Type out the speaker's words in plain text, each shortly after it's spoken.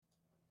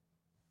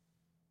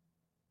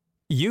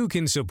You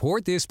can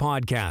support this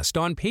podcast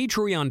on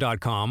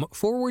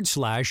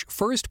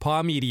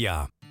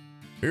patreon.com/firstpawmedia.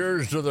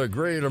 Here's to the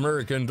great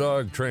American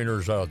dog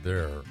trainers out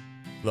there.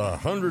 The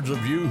hundreds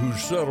of you who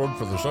settled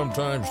for the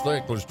sometimes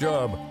thankless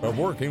job of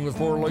working with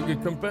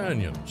four-legged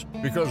companions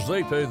because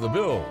they pay the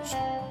bills.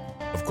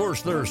 Of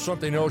course, there's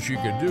something else you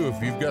can do if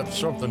you've got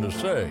something to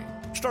say.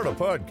 Start a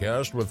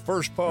podcast with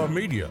First Paw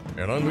Media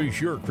and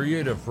unleash your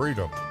creative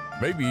freedom.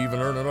 Maybe even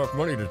earn enough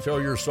money to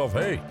tell yourself,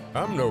 hey,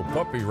 I'm no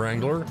puppy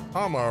wrangler,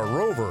 I'm a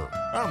rover,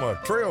 I'm a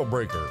trail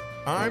breaker,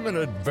 I'm an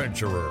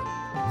adventurer.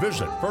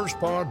 Visit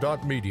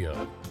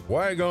firstpaw.media.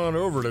 Wag on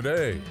over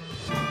today.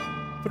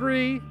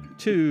 3,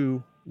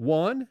 2,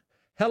 1.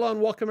 Hello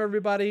and welcome,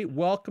 everybody.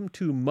 Welcome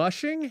to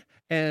Mushing.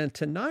 And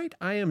tonight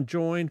I am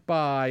joined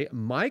by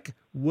Mike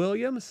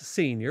Williams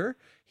Sr.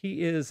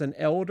 He is an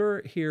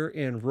elder here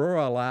in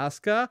rural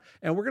Alaska.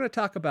 And we're going to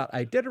talk about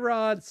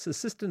Iditarod,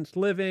 subsistence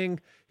living,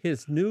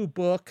 his new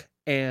book,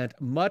 and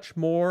much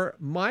more.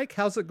 Mike,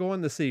 how's it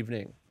going this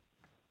evening?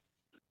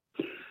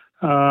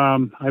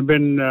 I've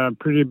been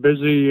pretty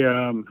busy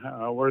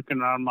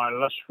working on my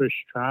lustfish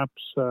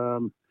traps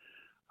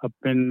up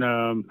in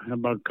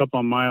about a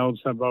couple of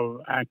miles above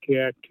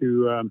Akiak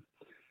to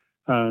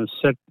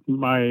set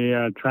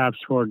my traps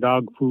for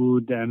dog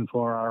food and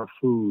for our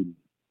food.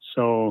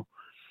 So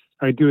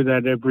I do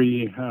that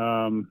every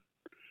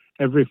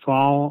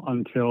fall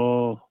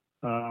until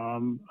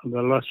the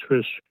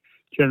lustfish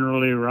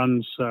generally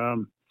runs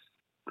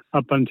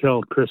up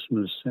until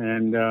Christmas,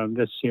 and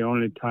that's the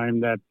only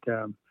time that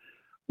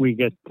we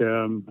get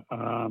food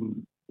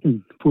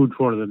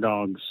for the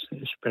dogs,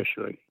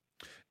 especially.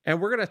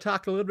 And we're going to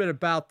talk a little bit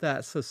about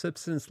that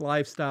subsistence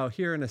lifestyle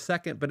here in a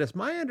second. But it's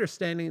my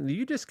understanding that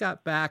you just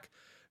got back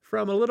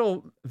from a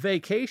little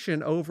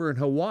vacation over in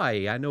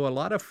Hawaii. I know a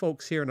lot of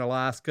folks here in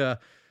Alaska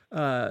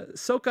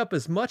soak up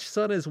as much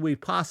sun as we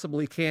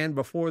possibly can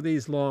before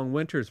these long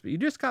winters. But you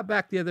just got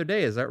back the other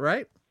day, is that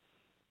right?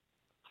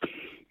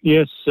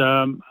 Yes,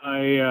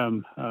 my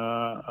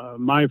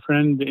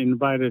friend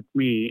invited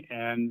me,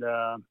 and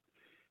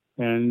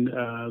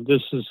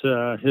this is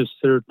his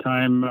third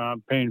time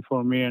paying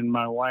for me and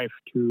my wife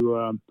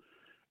to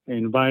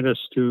invite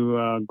us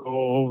to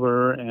go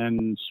over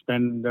and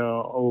spend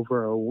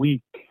over a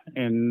week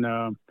in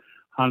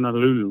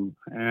Honolulu.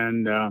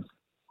 And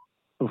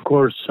of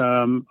course,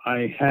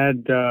 I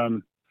had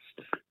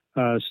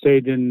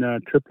stayed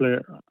in Triple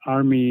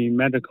Army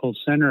Medical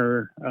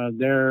Center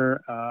there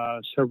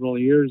several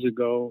years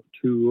ago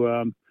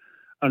to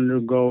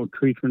undergo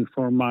treatment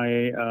for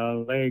my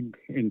leg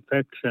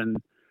infection,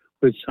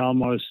 which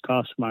almost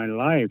cost my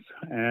life.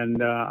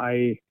 And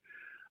I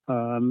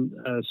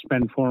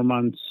spent 4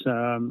 months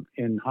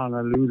in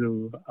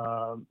Honolulu,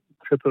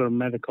 Triple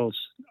Medical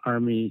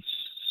Army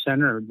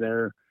Center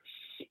there,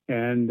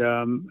 and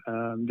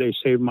they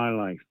saved my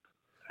life.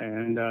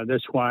 And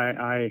that's why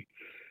I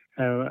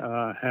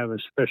have a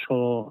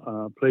special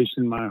place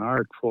in my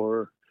heart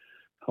for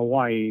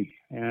Hawaii,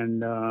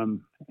 and I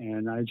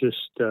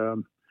just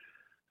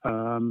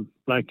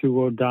like to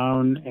go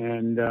down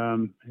and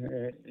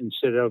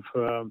instead of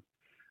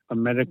a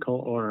medical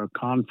or a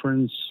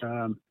conference,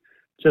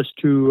 just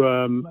to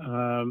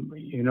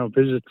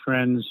visit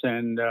friends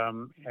and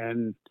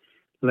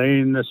lay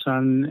in the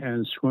sun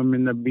and swim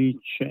in the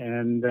beach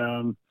and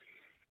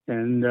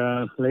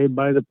lay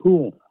by the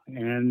pool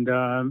and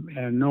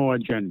no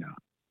agenda.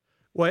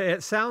 Well,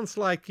 it sounds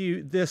like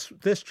this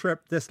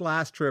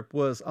last trip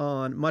was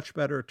on much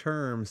better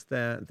terms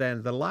than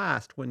the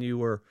last when you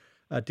were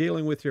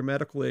dealing with your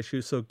medical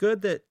issues. So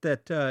good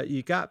that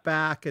you got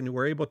back and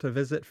were able to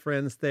visit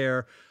friends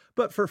there.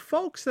 But for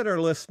folks that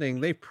are listening,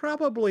 they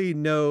probably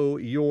know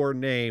your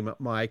name,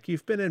 Mike.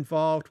 You've been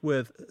involved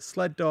with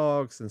sled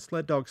dogs and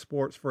sled dog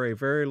sports for a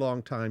very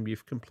long time.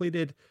 You've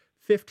completed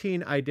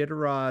 15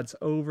 Iditarods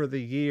over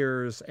the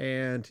years,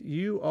 and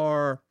you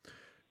are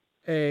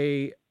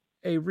a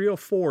real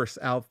force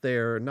out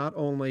there, not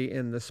only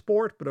in the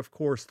sport, but of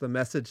course the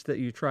message that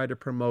you try to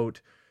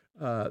promote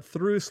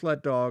through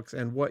sled dogs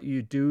and what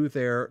you do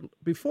there.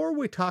 Before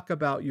we talk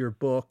about your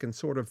book and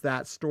sort of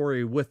that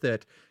story with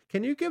it,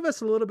 can you give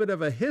us a little bit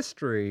of a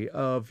history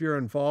of your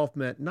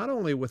involvement, not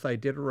only with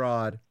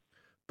Iditarod,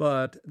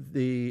 but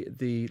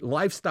the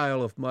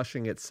lifestyle of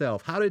mushing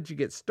itself? How did you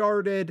get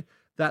started?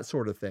 That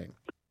sort of thing.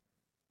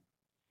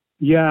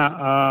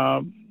 Yeah,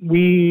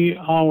 we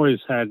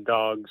always had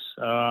dogs,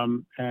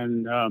 from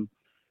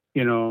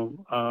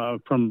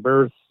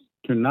birth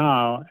to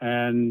now,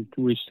 and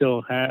we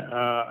still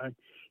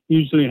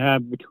usually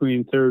have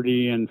between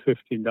 30 and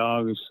 50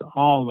 dogs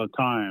all the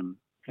time.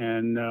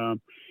 And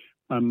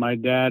my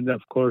dad,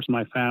 of course,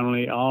 my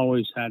family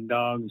always had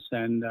dogs,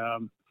 and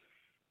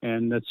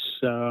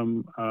that's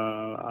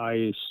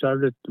I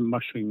started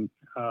mushing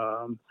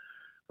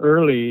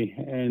early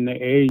in the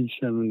age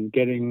of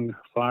getting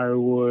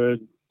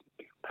firewood,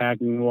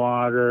 packing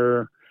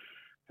water,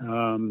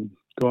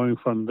 going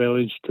from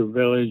village to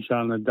village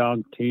on a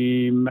dog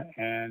team,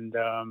 and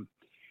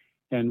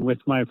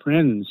with my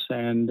friends,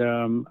 and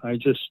I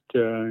just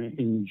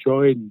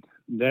enjoyed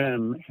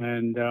them.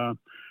 And of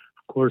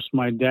course,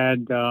 my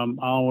dad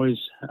always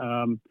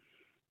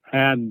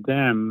had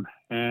them,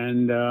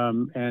 and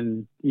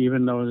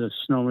even though the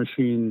snow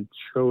machine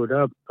showed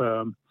up,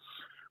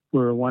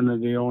 we're one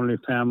of the only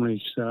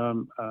families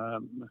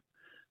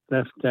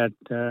left that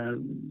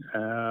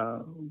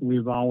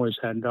we've always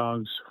had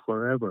dogs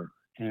forever,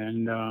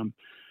 and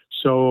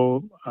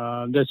so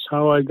that's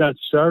how I got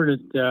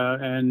started.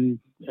 And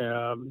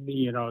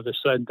the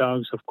sled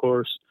dogs, of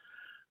course,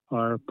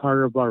 are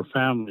part of our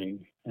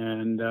family,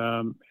 and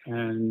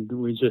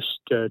we just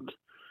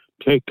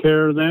take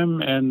care of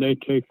them, and they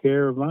take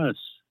care of us,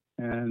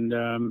 and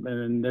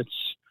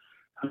that's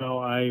how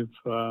I've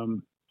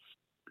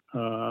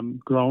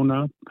grown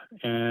up,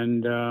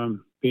 and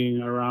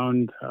being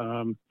around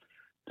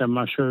the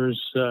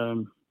mushers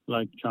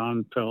like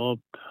John Phillip,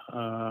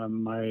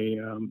 my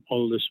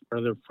oldest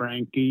brother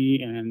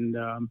Frankie, and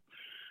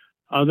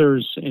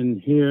others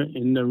in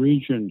the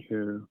region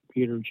here,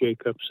 Peter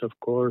Jacobs, of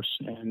course,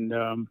 and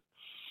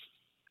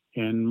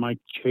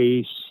Mike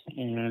Chase,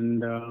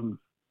 and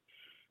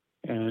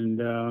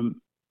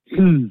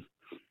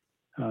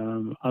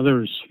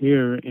others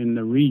here in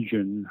the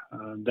region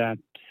that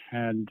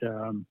had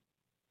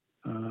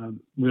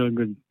really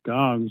good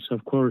dogs.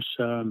 Of course,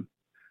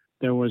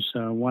 there was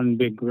one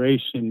big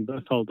race in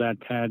Bethel that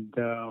had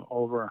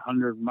over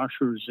 100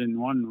 mushers in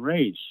one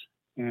race,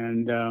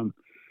 and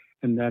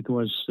that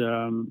was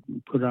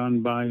put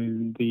on by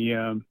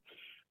the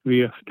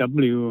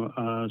VFW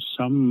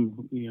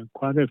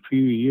quite a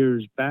few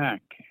years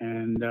back,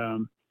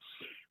 and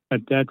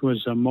but that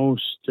was the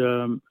most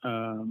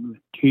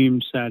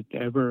teams that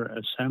ever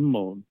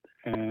assembled,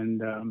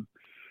 and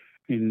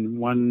in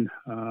one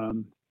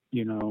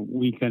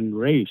weekend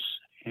race,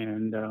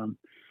 and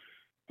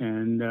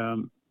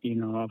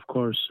of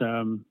course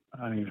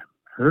I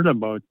heard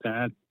about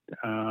that,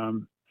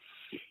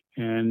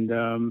 and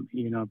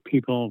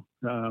people,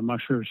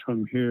 mushers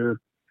from here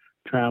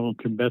traveled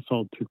to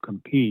Bethel to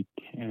compete,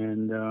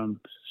 and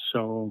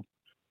so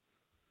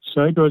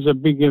it was a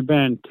big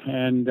event,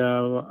 and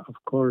of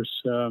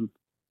course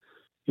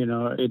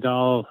it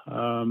all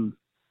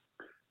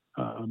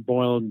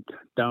boiled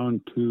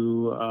down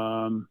to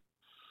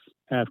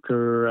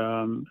after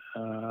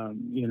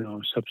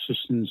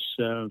subsistence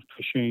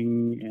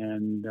fishing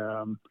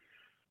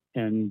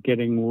and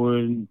getting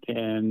wood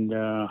and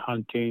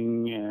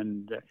hunting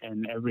and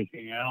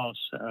everything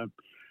else.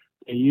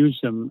 They use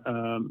them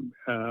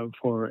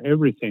for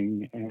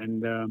everything,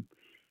 and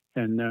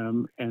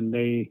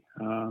they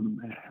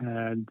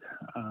had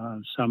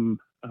some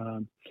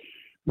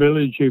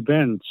village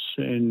events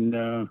in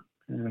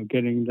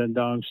getting the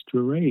dogs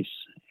to race,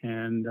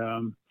 and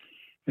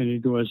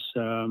it was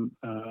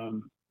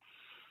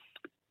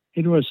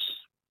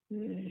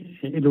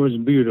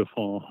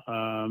beautiful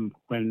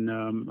when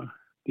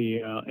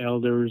the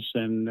elders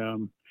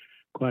and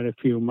quite a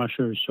few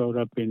mushers showed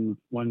up in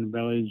one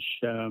village,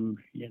 in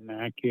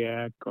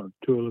Akiak or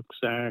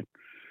Tuluksak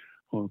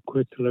or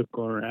Quitlick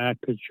or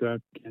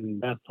Akachuk and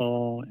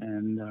Bethel,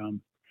 and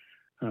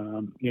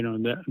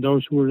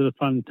those were the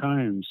fun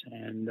times,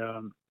 and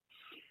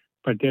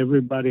but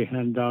everybody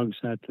had dogs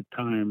at the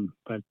time.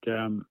 But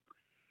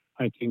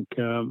I think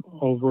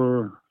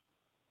over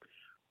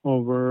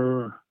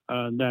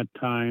that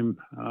time,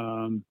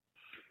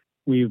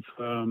 we've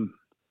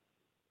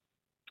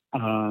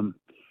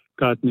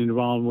gotten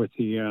involved with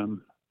the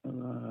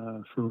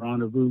for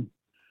rendezvous,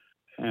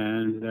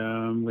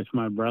 and with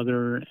my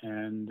brother,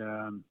 and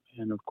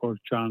of course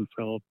John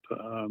Phillip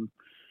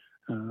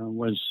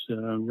was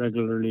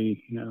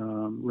regularly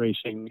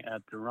racing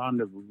at the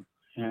rendezvous,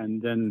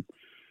 and then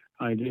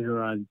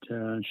Iditarod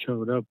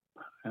showed up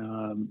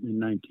in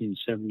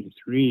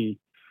 1973,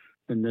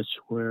 and that's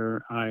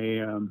where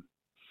I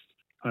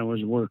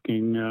was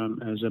working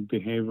as a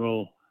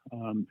behavioral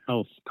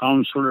health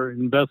counselor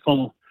in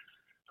Bethel,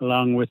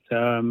 along with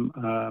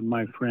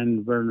my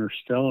friend Werner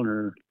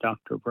Stelner,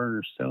 Dr.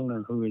 Werner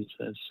Stelner, who is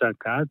a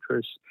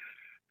psychiatrist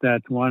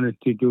that wanted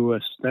to do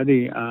a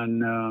study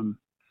on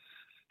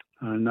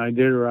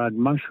Iditarod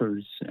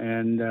mushers,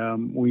 and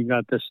we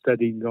got the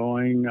study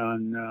going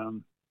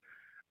on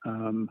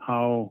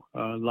how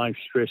life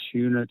stress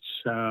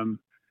units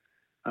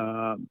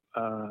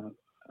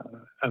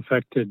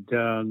affected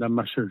the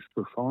mushers'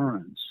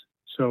 performance.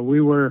 So we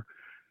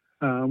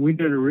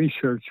did a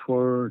research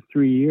for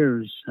 3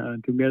 years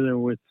together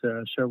with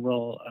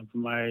several of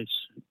my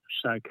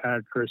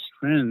psychiatrist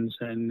friends,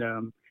 and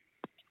of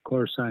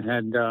course I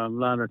had a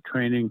lot of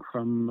training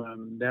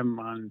from them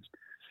on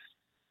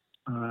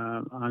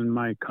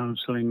my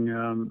counseling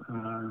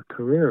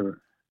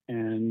career,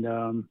 and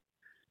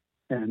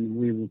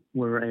we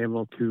were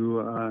able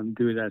to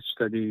do that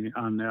study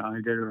on the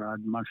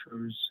Iditarod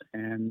mushers,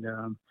 and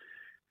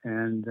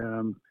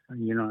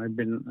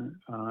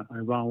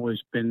I've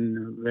always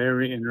been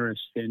very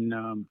interested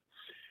in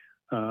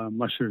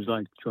mushers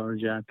like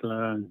George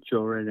Atla,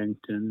 Joe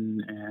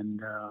Reddington,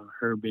 and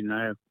Herbie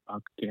Nyack,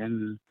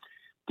 and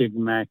Dig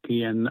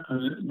Mackey, and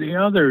the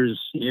others,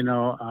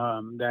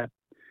 that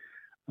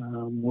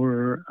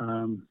were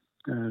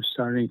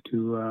starting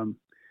to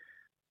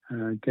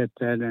get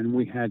that. And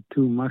we had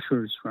two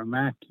mushers from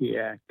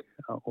Akiak,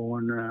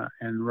 Owen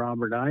and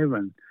Robert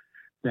Ivan,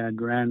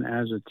 that ran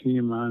as a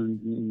team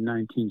in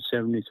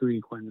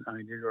 1973 when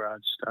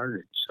Iditarod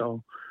started.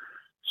 So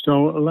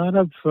a lot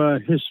of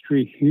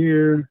history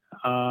here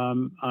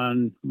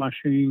on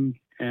mushing,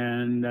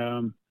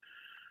 and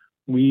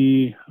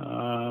we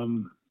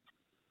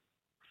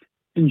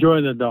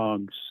enjoy the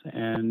dogs,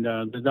 and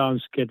the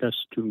dogs get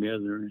us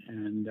together,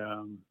 and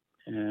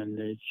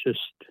it's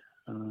just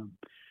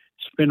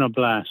it's been a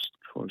blast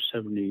for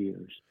 70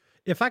 years.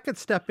 If I could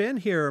step in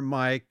here,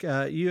 Mike,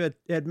 you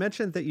had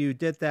mentioned that you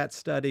did that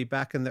study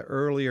back in the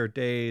earlier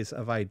days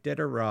of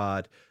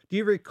Iditarod. Do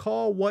you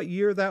recall what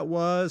year that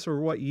was,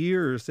 or what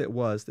years it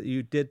was that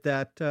you did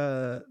that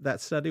that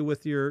study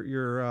with your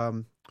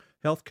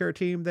healthcare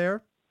team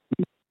there?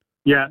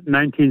 Yeah,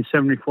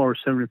 1974,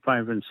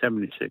 75, and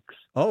 76.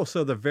 Oh,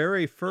 so the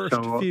very first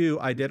few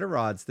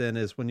Iditarods then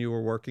is when you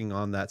were working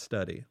on that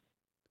study.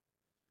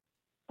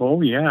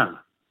 Oh yeah,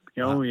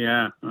 Wow.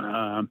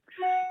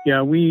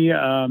 yeah. We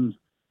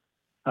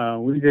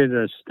did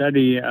a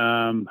study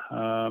on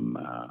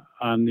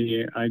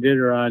the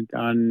Iditarod.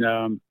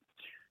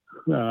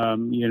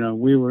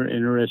 We were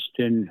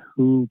interested in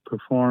who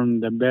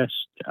performed the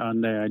best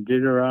on the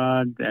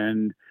Iditarod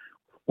and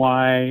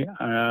why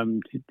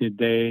did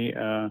they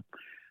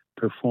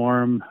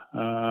perform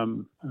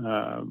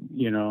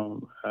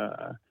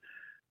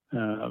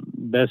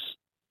best.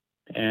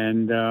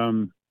 And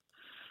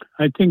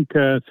I think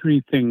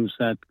three things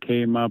that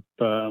came up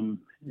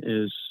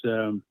is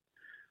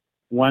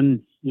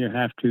one, you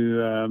have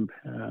to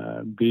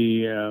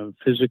be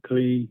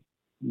physically,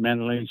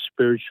 mentally,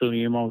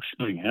 spiritually,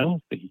 emotionally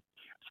healthy,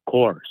 of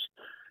course.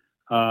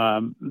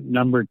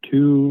 Number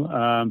two,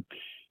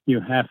 you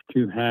have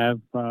to have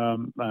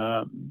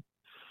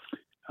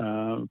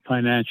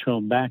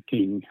financial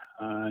backing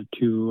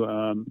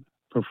to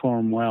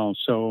perform well.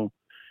 So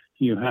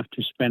you have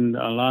to spend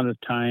a lot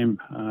of time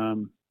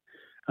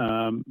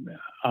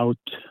out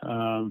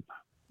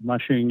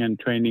mushing and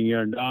training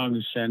your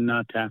dogs and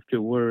not have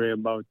to worry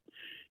about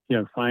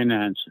your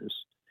finances.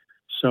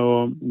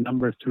 So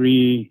number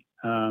three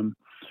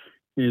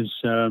is,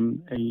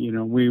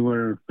 we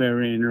were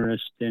very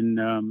interested in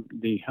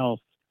the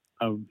health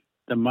of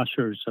the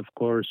mushers, of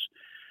course,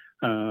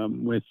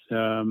 with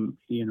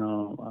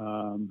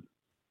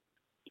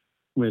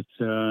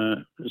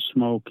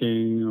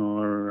smoking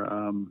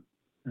or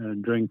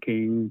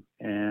drinking,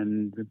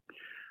 and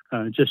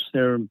just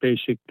their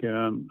basic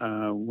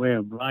way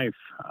of life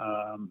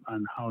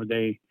on how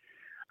they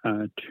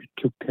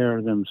took care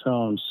of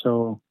themselves.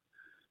 So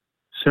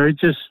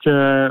it's just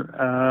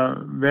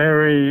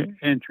very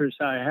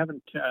interesting. I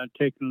haven't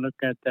taken a look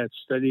at that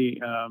study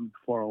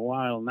for a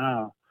while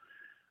now,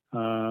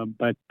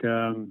 but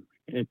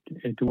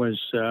it was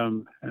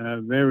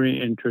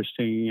very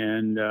interesting.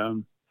 And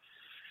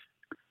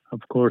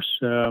of course,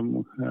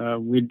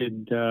 we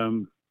did a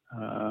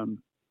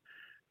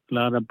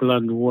lot of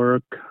blood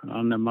work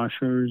on the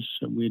mushers.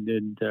 We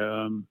did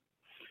a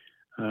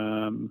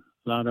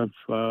lot of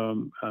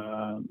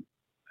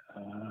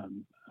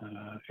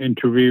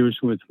interviews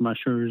with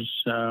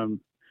mushers,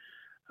 and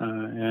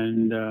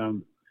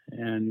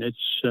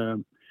it's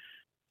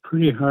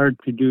pretty hard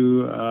to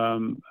do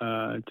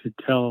to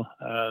tell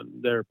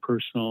their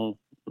personal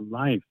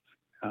life,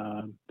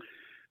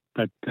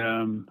 but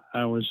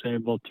I was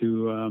able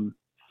to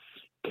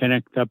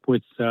connect up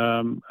with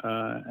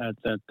at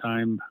that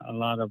time a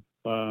lot of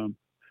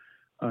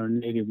our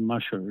native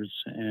mushers,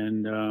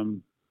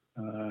 and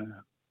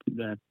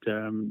that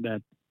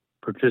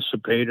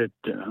participated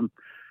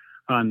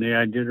on the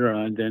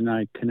Iditarod, and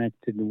I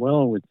connected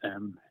well with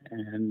them.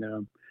 And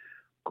of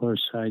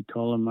course, I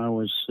told them I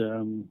was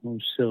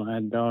still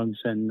had dogs,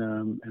 and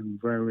am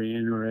very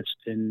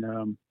interested in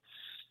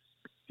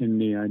the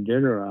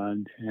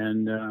Iditarod,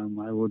 and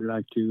I would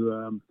like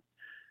to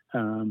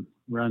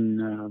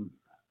run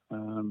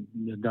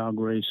the dog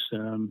race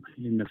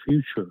in the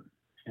future,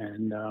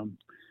 and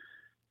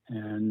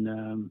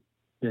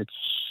it's.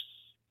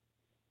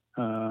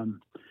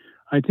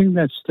 I think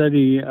that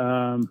study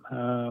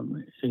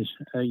is,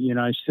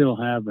 I still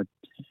have it,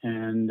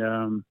 and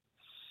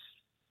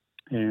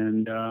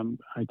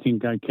I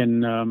think I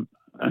can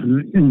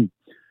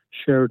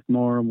share it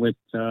more with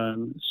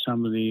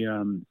some of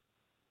the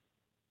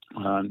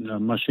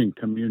mushing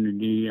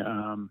community,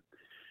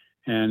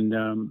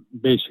 and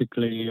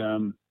basically,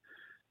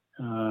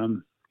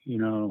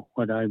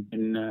 what I've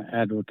been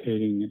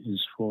advocating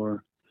is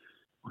for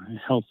a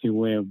healthy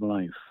way of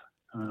life.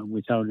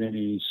 Without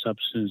any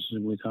substance,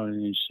 without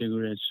any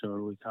cigarettes,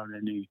 or without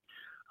any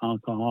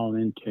alcohol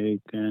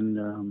intake, and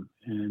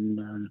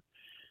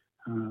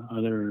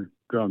other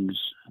drugs.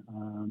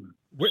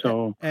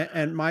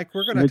 And Mike,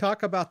 we're going to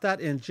talk about that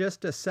in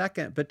just a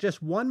second, but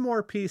just one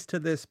more piece to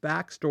this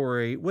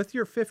backstory. With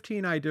your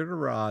 15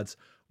 Iditarods,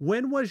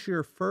 when was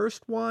your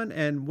first one,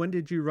 and when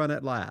did you run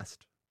it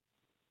last?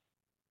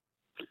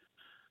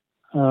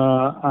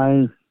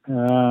 I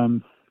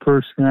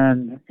first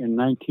ran in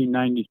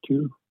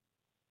 1992.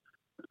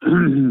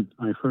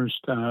 my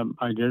first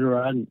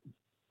Iditarod.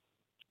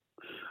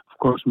 Of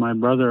course, my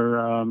brother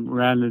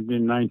ran it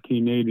in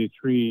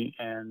 1983,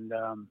 and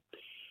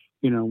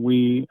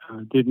we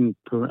didn't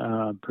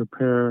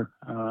prepare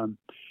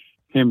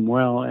him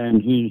well,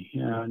 and he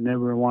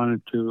never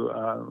wanted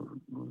to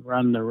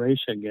run the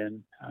race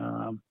again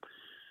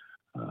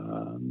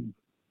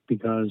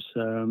because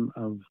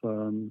of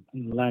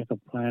lack of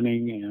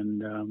planning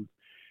and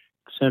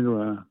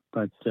etc.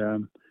 But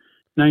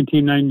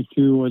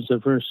 1992 was the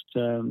first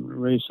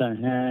race I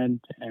had,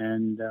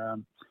 and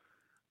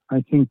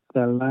I think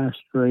the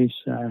last race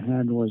I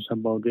had was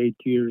about 8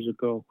 years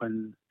ago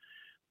when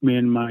me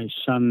and my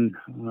son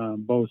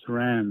both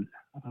ran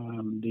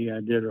the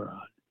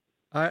Iditarod.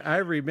 I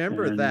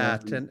remember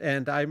that,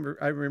 and I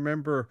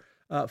remember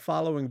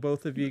following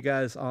both of you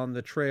guys on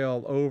the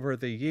trail over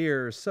the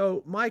years.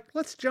 So, Mike,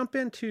 let's jump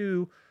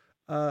into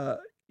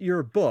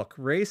your book,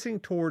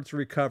 Racing Towards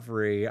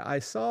Recovery. I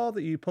saw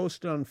that you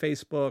posted on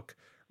Facebook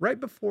right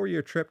before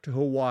your trip to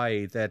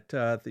Hawaii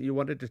that you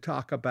wanted to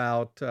talk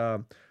about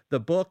the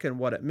book and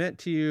what it meant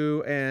to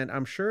you, and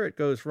I'm sure it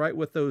goes right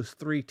with those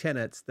three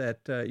tenets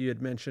that you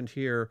had mentioned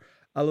here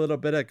a little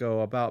bit ago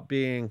about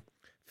being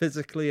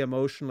physically,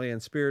 emotionally,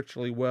 and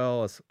spiritually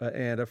well,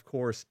 and of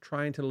course,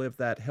 trying to live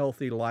that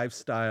healthy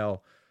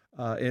lifestyle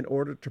in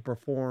order to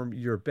perform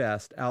your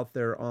best out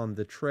there on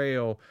the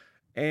trail.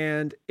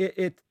 And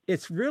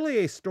it's really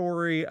a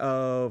story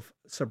of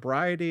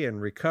sobriety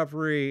and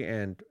recovery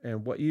and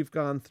what you've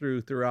gone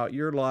throughout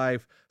your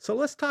life. So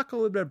let's talk a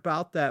little bit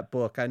about that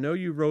book. I know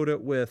you wrote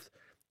it with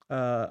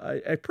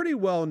a pretty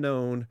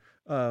well-known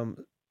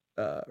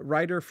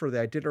writer for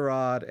the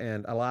Iditarod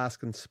and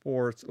Alaskan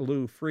sports,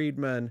 Lou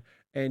Friedman,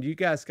 and you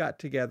guys got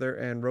together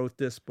and wrote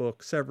this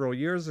book several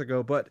years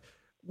ago. But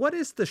what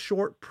is the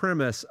short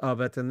premise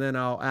of it? And then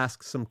I'll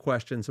ask some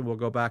questions and we'll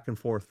go back and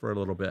forth for a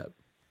little bit.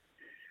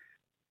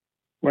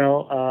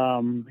 Well,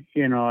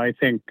 I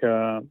think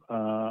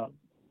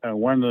one of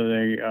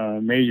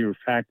the major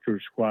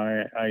factors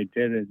why I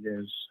did it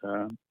is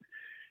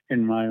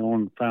in my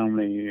own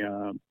family,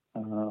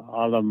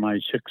 all of my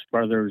 6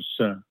 brothers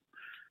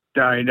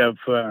died of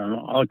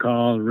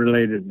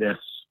alcohol-related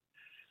deaths,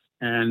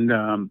 and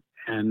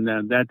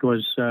that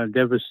was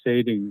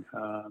devastating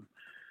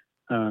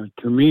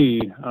to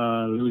me,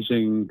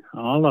 losing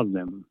all of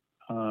them,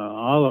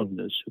 all of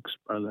the 6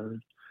 brothers,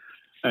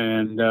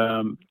 and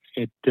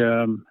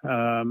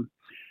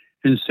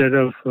instead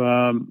of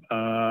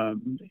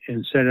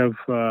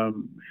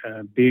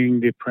being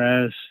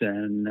depressed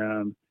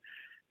and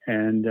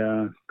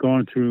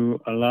going through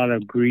a lot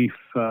of grief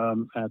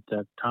at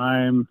that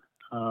time.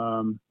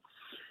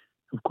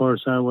 Of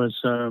course, I was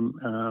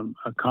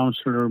a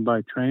counselor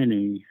by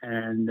training,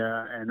 and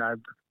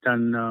I've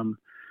done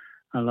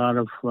a lot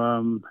of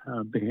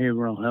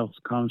behavioral health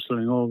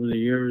counseling over the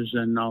years,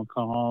 and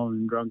alcohol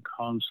and drug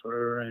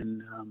counselor,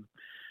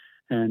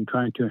 and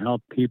trying to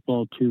help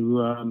people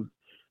to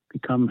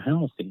become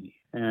healthy.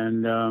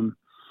 And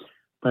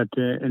but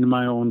in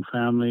my own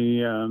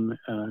family,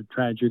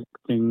 tragic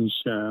things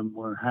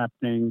were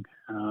happening.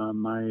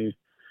 My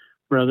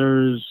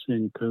brothers,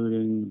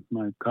 including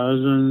my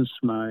cousins,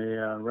 my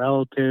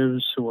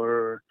relatives,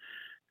 were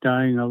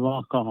dying of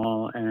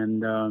alcohol,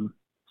 and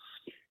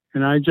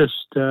I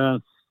just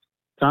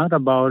thought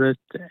about it,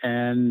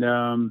 and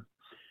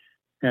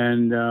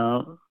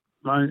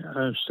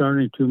I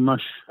started to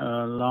mush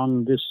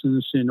long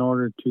distance in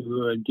order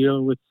to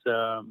deal with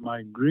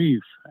my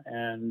grief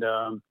and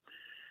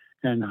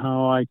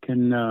how I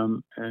can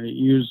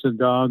use the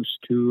dogs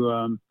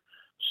to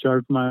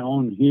start my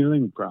own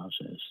healing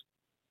process.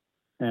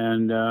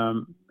 And I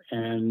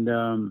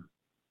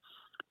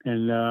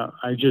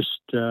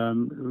just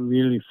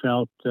really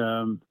felt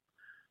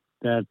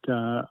that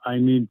I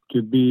need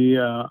to be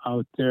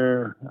out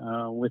there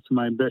with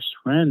my best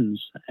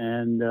friends,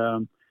 and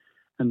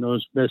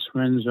those best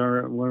friends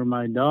were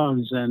my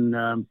dogs, and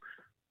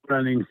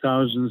running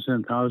thousands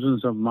and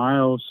thousands of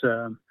miles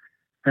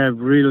have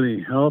really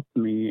helped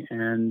me,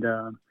 and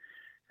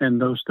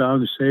those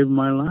dogs saved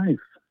my life,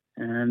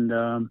 and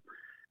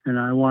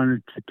I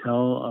wanted to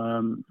tell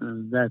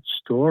that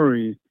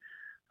story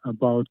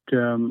about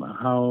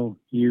how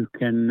you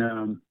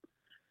can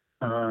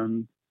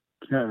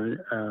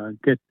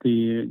get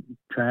the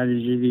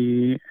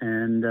tragedy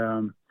and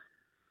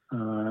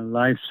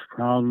life's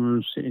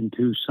problems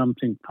into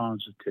something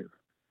positive.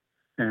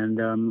 And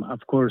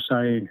of course,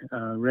 I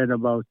read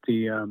about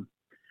the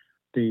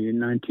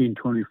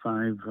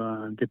 1925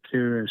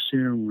 diphtheria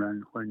serum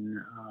run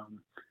when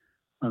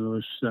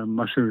those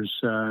mushers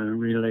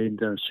relayed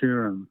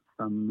serum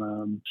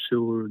from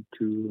Seward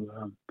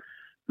to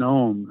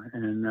Nome,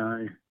 and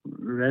I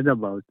read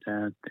about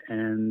that,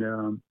 and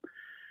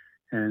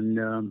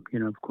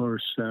of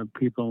course,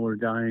 people were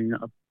dying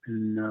up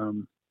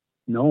in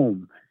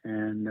Nome,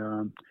 and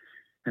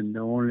the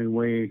only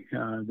way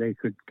they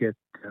could get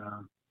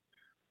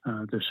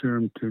the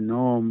serum to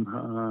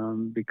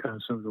Nome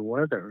because of the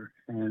weather,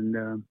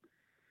 and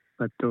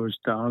but those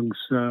dogs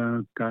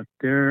got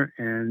there,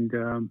 and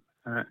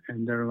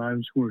their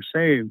lives were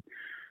saved.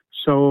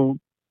 So,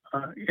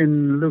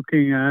 in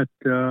looking at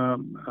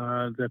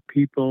the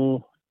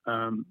people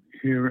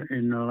here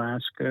in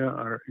Alaska,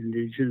 our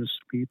indigenous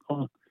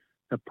people,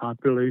 the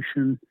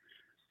population,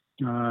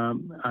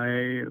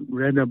 I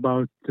read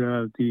about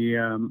the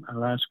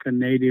Alaska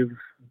Natives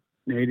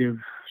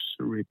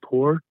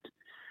report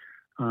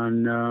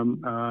on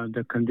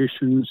the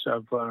conditions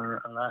of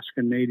our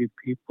Alaska Native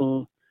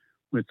people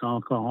with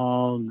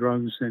alcohol,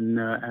 drugs, and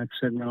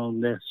accidental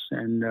deaths,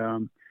 and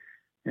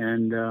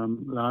a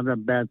lot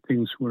of bad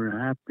things were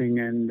happening.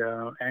 And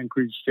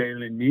Anchorage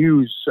Daily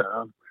News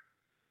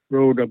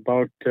wrote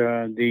about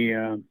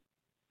the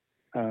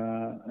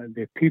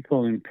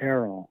people in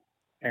peril,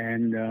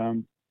 and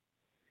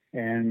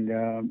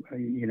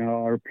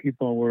our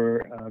people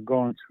were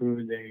going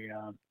through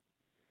the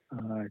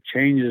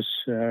changes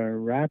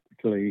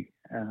rapidly,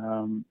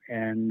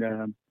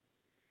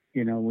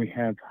 we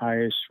have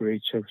highest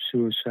rates of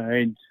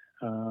suicide.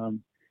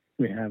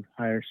 We have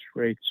highest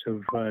rates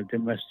of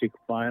domestic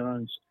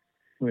violence.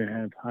 We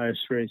have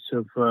highest rates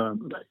of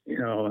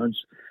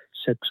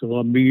sexual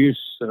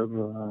abuse of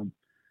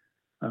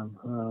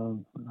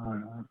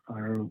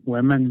our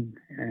women,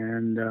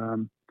 and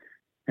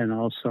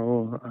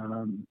also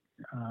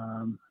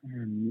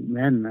and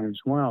men as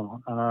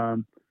well.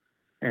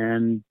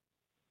 And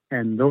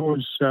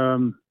those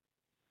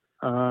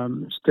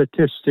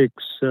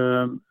statistics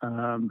kind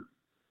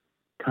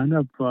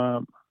of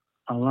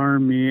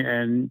alarm me,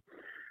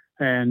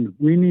 and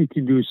we need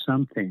to do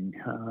something.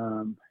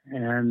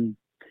 And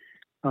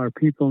our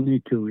people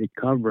need to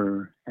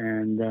recover,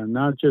 and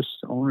not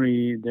just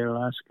only the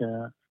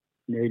Alaska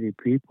Native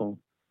people,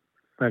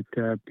 but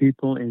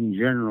people in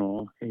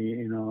general.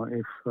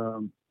 If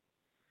we're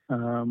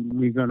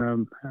going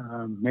to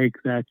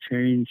make that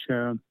change,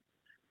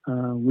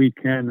 we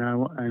can.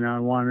 And I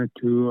wanted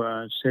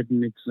to set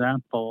an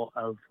example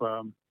of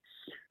the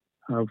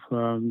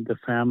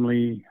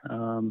family,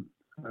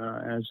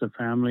 as a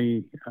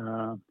family,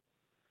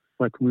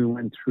 what we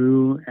went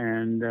through,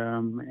 and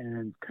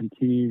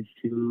continue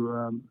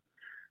to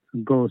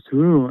go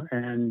through,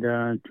 and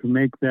to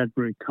make that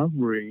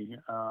recovery,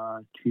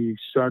 to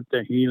start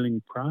the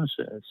healing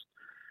process.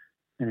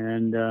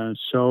 And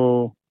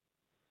so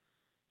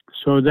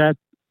that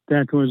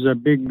was a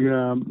big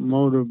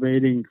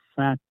motivating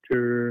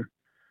factor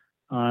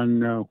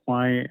on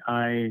why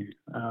I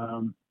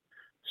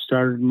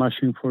started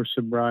Mushing for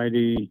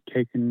Sobriety,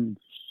 taking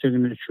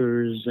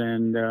signatures,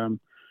 and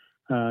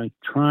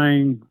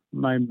trying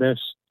my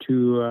best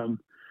to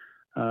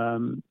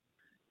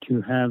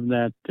have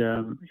that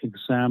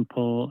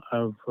example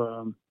of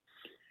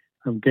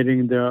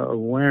getting the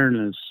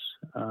awareness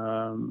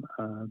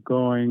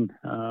going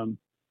on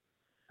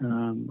the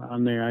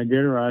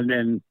Iditarod,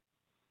 and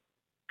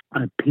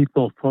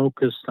people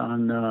focused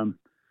on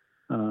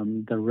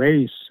the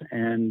race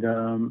and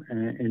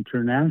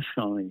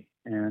internationally.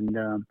 And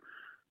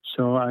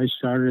so I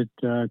started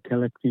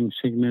collecting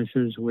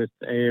signatures with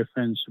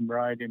AFN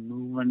Sobriety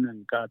Movement,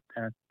 and got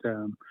that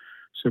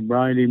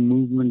sobriety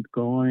movement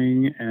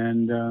going,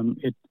 and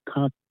it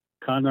caught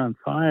on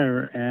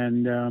fire.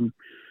 And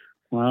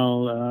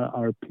while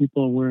our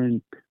people were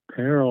in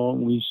peril,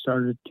 we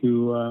started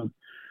to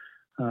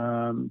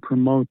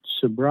promote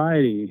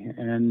sobriety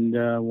and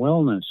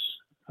wellness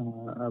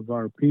of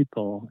our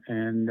people,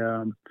 and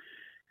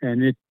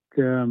it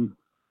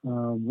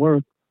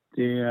worked.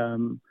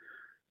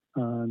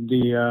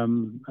 The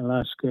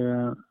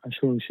Alaska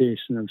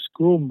Association of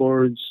School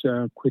Boards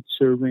quit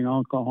serving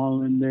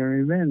alcohol in their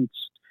events,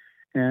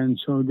 and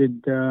so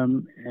did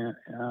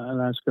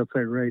Alaska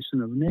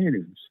Federation of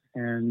Natives.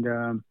 And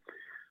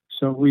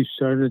so we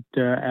started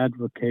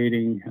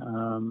advocating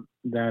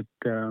that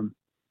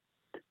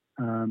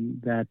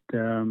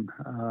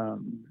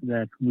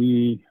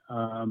we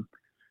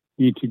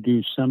need to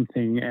do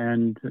something,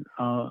 and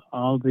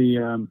all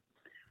the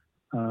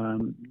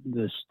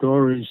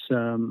stories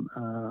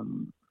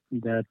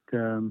that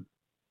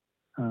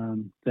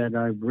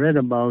I've read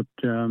about,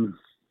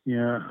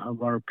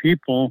 of our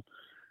people,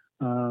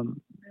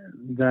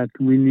 that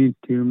we need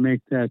to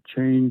make that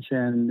change,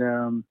 and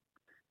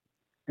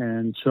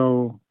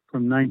so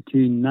from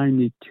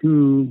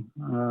 1992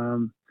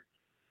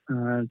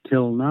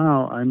 till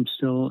now, I'm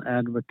still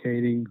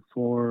advocating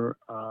for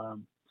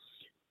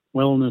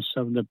wellness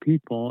of the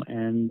people,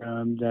 and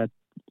that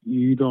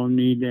you don't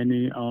need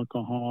any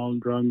alcohol,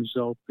 drugs,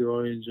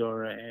 opioids,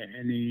 or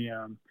any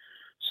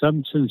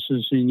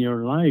substances in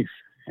your life,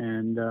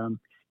 and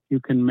you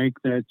can make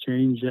that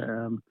change,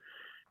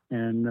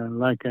 and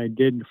like I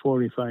did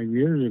 45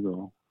 years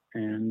ago.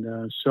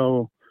 And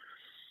so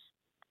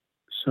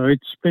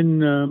it's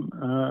been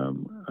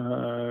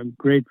a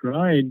great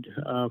ride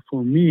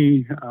for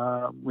me,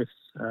 with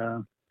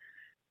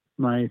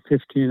my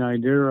 15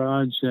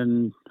 Iditarods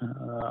and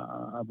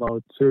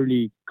about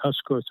 30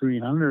 Cusco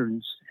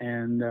 300s,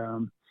 and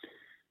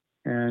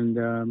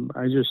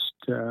I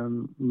just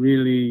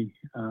really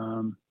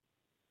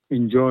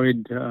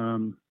enjoyed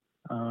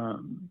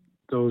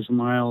those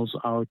miles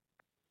out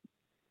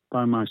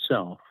by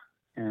myself,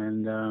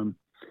 and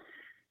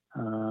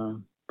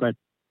but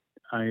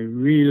I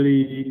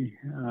really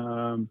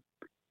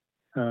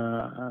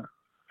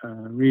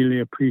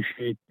really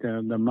appreciate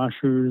the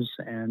mushers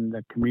and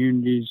the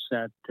communities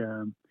that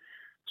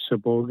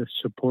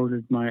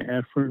supported my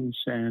efforts,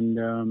 and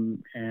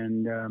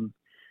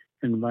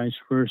vice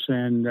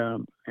versa,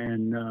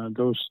 and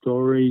those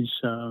stories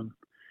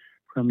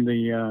from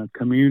the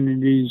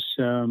communities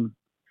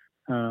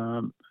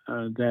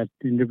that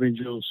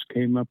individuals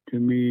came up to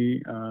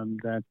me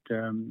that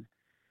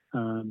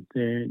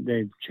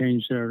they've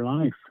changed their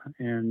life,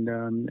 and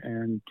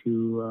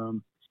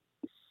to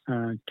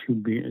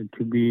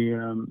be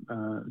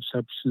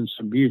substance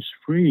abuse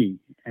free,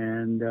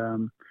 and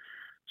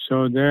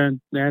so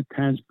that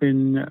has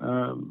been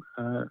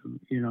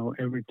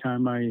every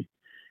time I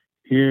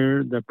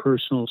hear the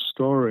personal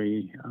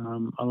story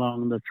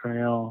along the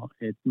trail,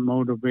 it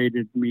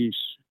motivated me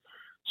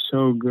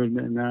so good,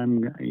 and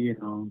I'm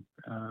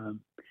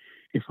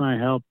if I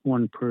help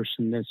one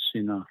person, that's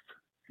enough,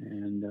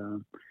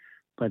 and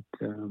but.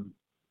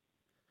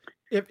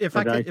 If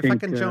I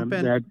can jump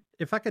in,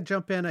 if I could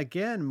jump in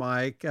again,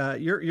 Mike,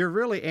 you're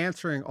really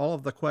answering all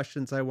of the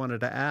questions I wanted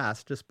to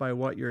ask just by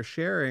what you're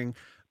sharing.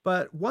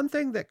 But one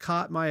thing that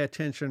caught my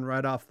attention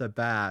right off the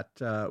bat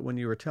when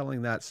you were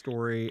telling that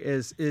story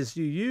is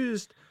you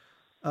used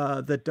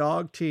the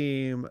dog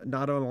team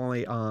not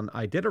only on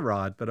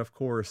Iditarod, but of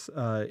course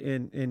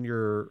in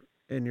your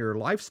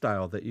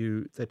lifestyle that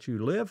you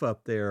live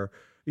up there.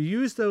 You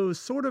use those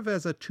sort of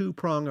as a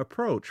two-prong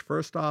approach.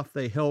 First off,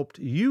 they helped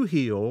you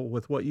heal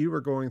with what you were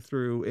going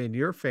through in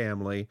your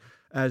family.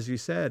 As you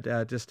said,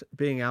 just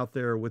being out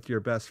there with your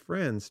best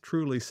friends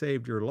truly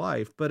saved your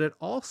life. But it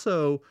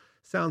also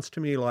sounds to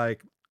me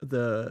like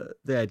the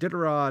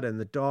Iditarod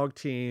and the dog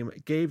team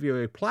gave you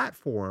a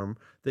platform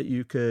that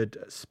you could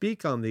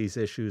speak on these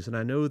issues. And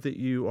I know that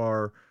you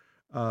are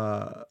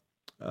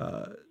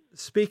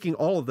speaking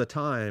all of the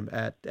time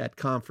at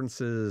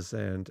conferences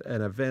and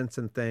events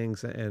and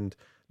things, and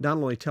not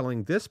only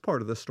telling this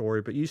part of the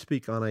story, but you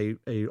speak on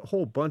a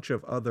whole bunch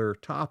of other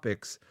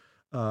topics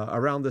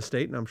around the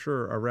state, and I'm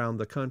sure around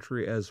the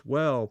country as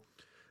well.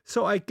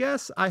 So I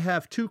guess I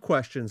have two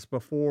questions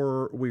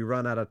before we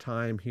run out of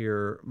time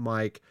here,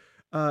 Mike.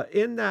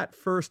 In that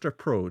first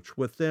approach,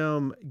 with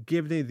them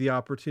giving you the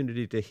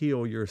opportunity to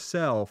heal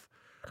yourself,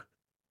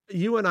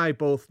 you and I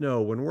both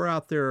know when we're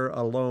out there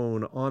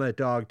alone on a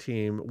dog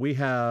team, we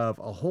have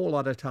a whole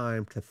lot of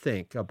time to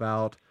think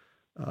about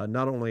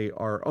not only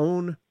our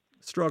own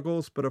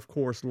struggles, but of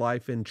course,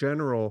 life in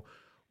general.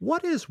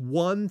 What is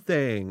one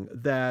thing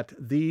that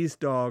these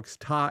dogs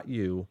taught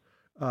you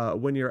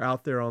when you're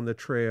out there on the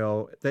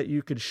trail that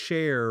you could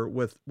share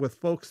with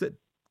folks that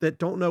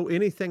don't know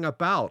anything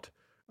about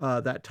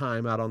that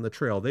time out on the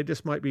trail? They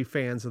just might be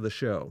fans of the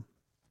show.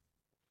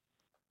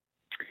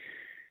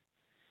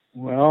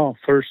 Well,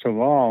 first of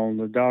all,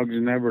 the dogs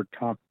never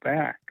talk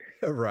back,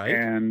 Right.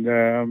 and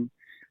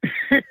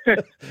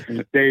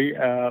they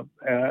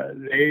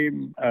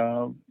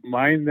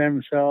mind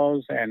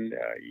themselves, and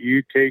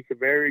you take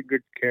very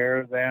good care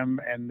of them,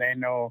 and they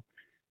know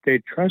they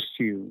trust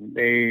you.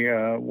 They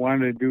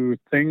want to do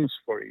things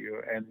for you,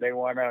 and they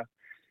want to.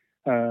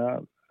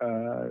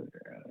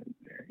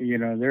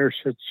 They're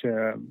such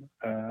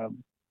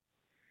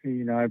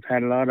I've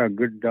had a lot of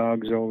good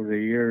dogs over the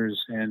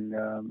years, and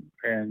I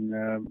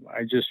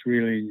just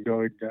really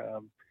enjoyed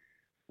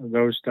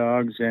those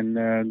dogs, and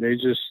they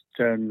just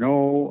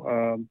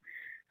know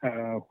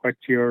what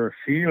you're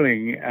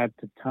feeling at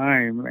the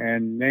time,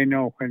 and they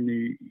know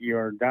when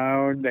you're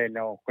down, they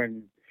know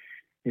when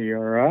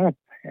you're up,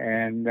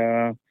 and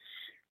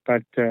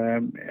but they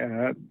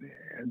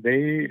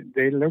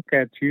look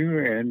at you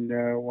and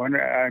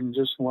wonder. I'm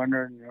just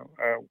wondering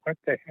what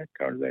the heck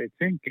are they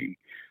thinking?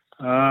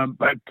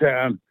 But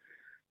I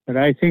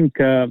think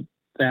that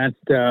I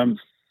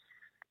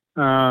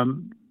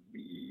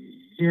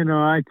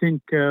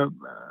think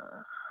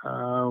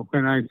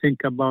when I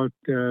think about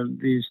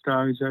these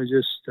dogs, I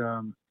just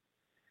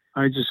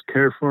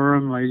care for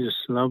them. I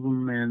just love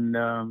them, and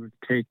I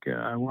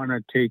want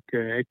to take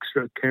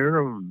extra care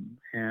of them,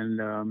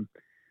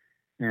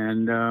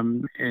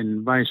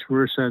 and vice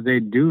versa. They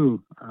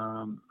do.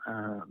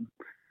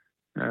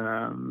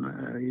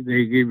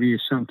 They give you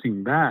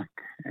something back,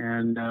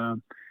 and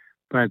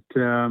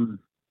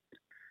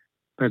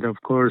but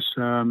of course,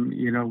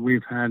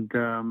 we've had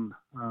a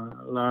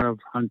lot of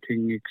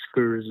hunting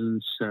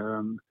excursions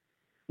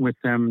with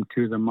them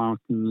to the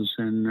mountains,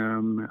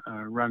 and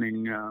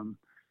running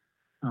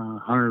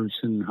hundreds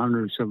and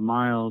hundreds of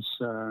miles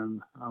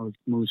out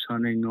moose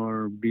hunting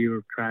or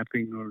beaver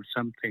trapping or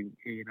something,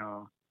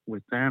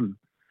 with them.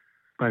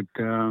 But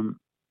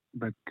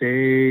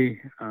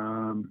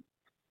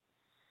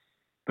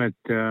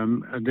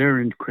they're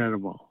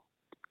incredible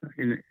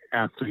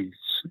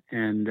athletes,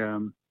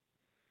 and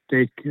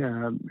they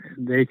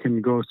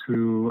can go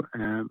through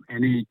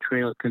any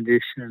trail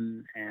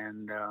condition,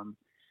 and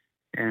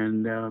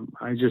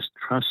I just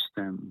trust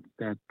them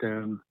that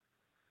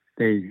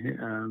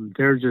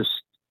they're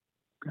just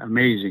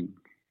amazing,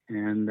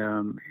 and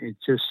it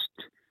just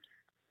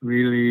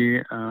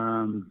really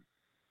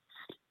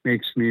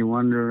makes me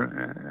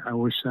wonder. I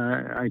wish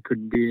I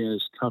could be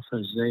as tough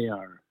as they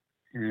are,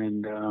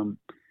 and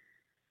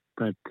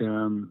but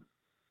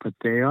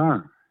they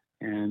are,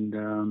 and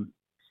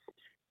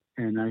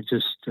I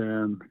just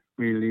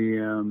really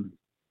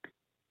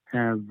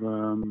have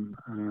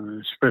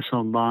a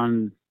special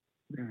bond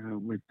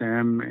with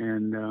them,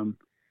 and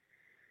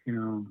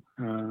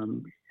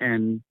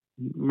and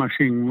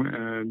mushing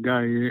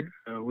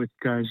with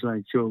guys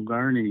like Joe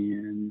Garney,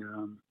 and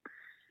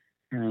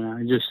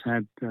I just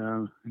had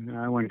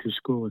I went to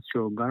school with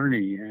Joe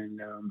Garney,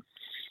 and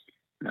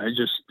I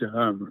just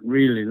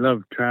really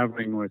loved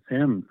traveling with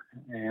him,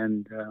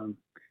 and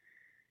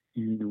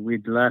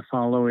we'd laugh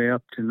all the way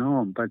up to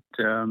Nome. But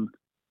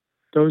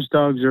those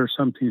dogs are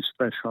something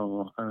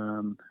special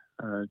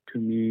to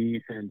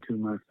me and to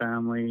my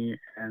family,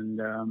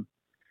 and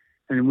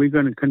we're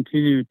going to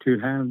continue to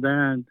have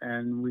that,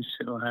 and we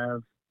still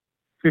have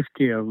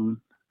 50 of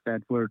them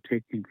that we're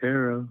taking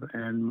care of,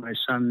 and my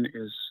son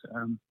is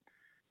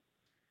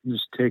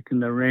taking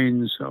the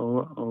reins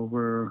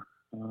over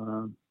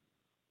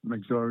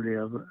majority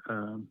of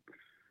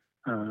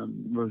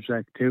those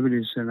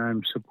activities, and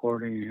I'm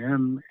supporting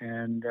him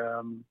and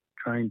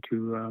trying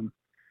to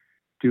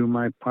do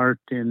my part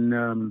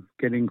in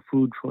getting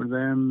food for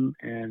them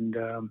and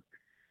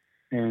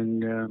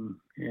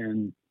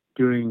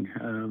doing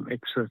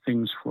extra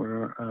things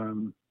for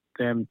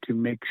them to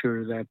make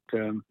sure that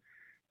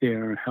they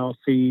are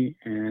healthy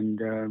and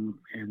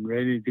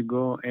ready to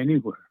go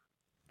anywhere.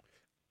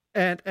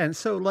 And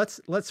so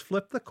let's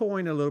flip the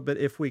coin a little bit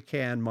if we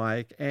can,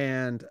 Mike.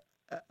 And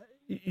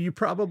you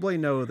probably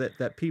know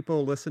that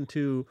people listen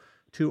to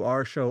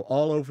our show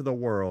all over the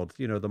world.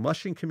 You know, the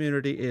mushing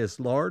community is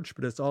large,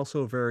 but it's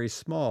also very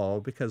small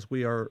because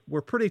we're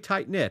pretty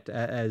tight knit,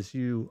 as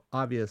you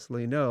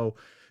obviously know.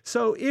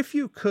 So if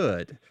you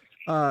could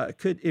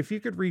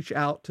reach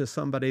out to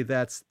somebody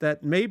that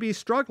may be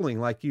struggling,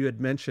 like you had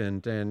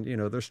mentioned, and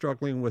they're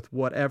struggling with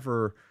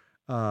whatever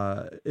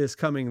is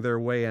coming their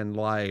way in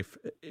life,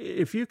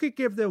 if you could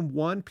give them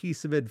one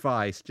piece of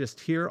advice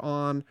just here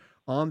on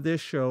this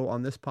show,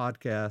 on this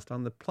podcast,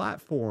 on the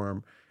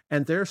platform,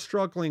 and they're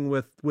struggling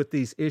with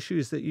these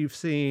issues that you've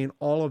seen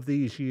all of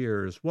these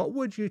years, what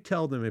would you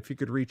tell them if you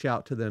could reach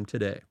out to them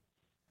today?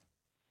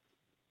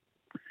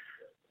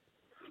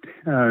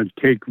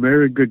 Take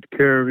very good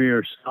care of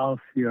yourself,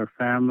 your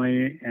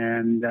family,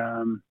 and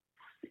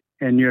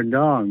your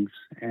dogs,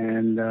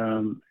 and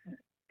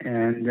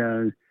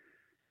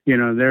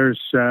there's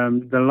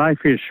the life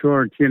is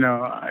short.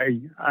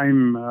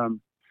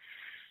 I'm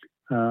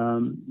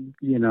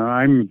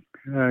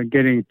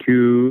getting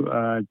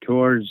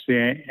towards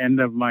the end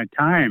of my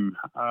time.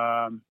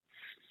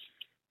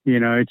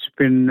 It's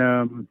been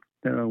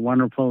a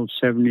wonderful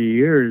 70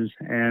 years,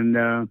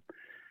 and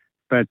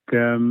but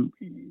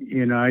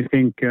I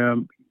think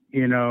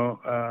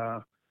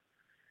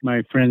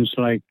my friends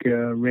like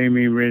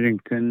Ramey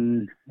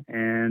Riddington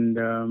and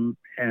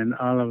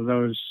all of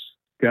those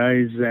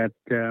guys that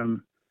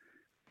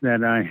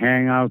I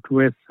hang out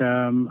with,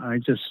 I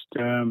just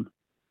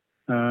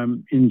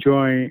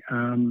enjoy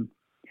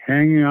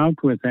hanging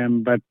out with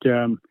them. But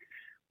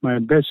my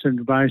best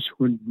advice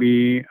would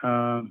be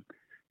to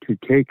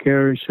take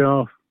care of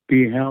yourself,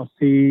 be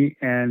healthy,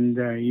 and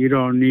you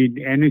don't need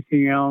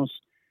anything else.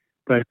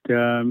 But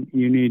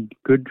you need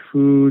good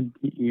food.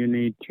 You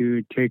need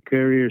to take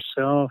care of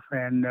yourself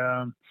and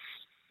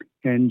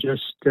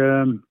just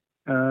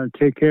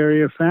take care of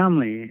your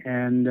family.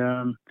 And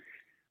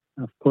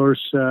of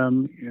course,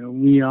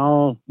 we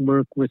all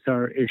work with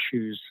our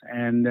issues,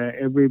 and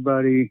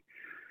everybody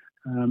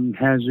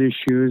has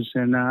issues.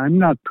 And I'm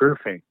not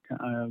perfect,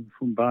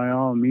 by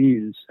all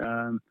means.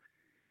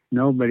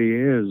 Nobody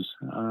is.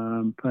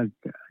 But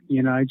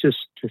I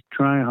just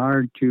try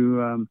hard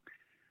to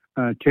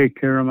take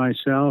care of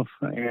myself,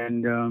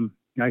 and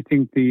I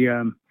think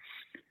the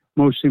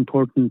most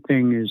important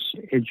thing is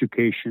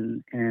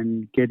education,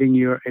 and getting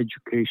your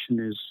education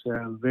is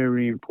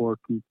very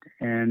important,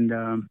 and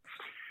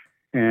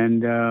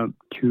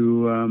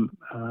to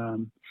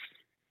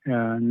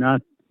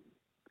not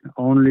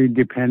only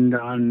depend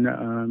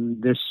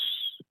on this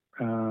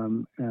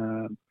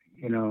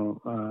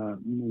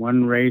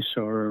one race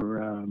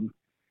or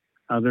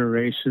other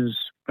races,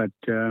 but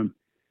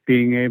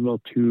being able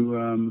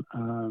to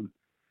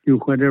do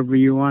whatever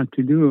you want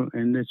to do,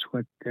 and that's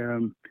what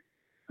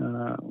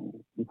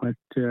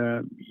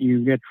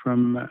you get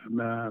from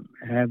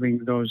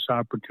having those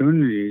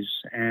opportunities.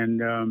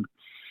 And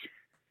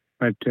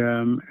but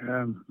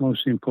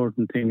most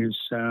important thing is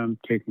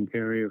taking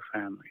care of your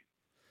family.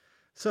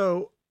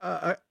 So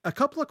a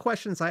couple of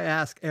questions I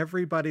ask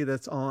everybody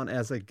that's on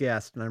as a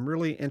guest, and I'm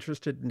really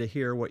interested to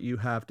hear what you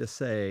have to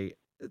say.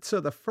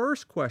 So the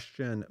first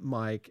question,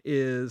 Mike,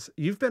 is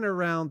you've been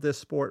around this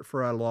sport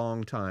for a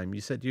long time. You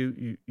said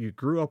you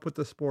grew up with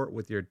the sport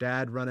with your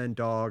dad running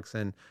dogs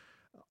and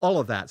all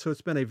of that. So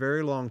it's been a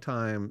very long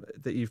time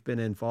that you've been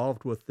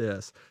involved with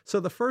this. So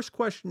the first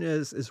question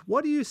is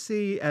what do you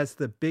see as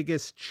the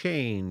biggest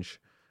change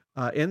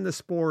in the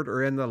sport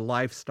or in the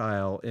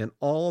lifestyle in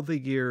all the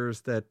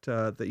years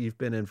that you've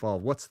been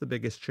involved? What's the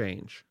biggest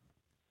change?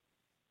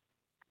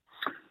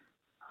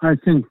 I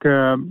think,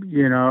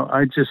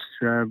 I just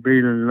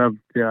really loved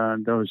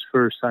those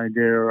first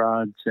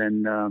Iditarod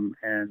and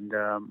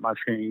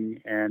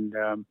mushing and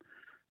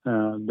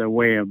the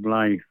way of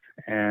life.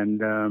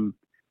 And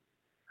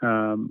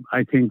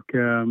I think,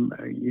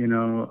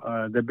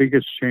 the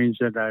biggest change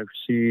that I've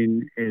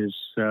seen is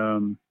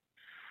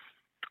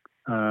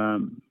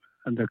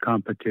the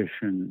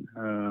competition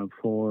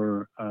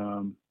for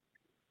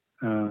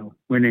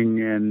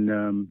winning and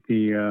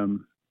the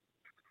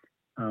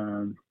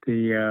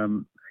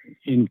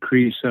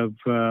increase of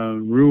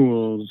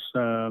rules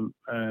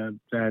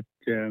that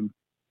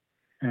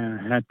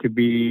had to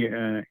be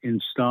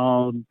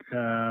installed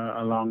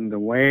along the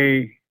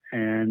way,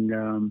 and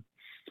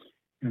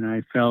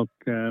I felt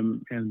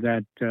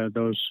that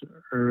those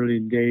early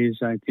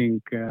days, I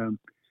think,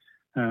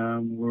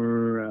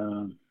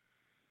 were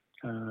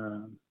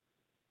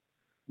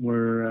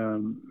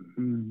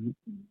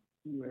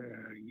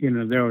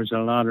there was a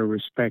lot of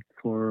respect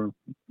for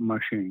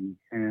mushing,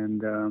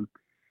 and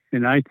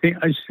I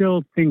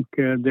still think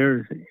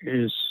there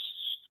is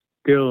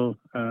still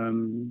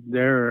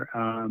there,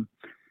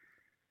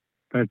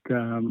 but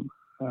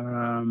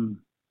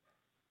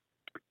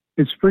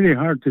it's pretty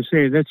hard to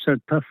say. That's a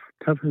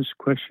toughest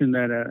question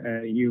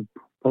that you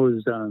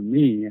posed on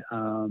me,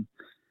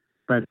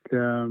 but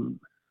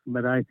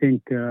I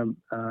think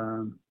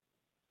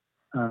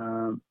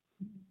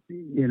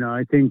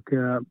I think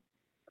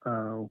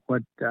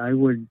what I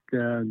would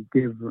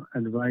give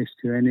advice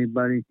to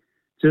anybody: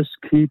 just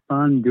keep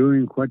on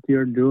doing what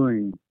you're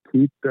doing.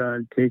 Keep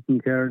taking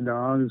care of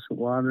dogs,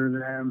 water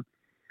them,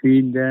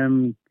 feed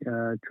them,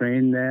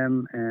 train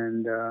them,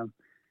 and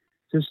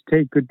just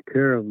take good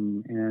care of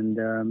them,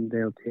 and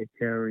they'll take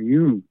care of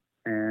you.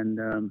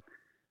 And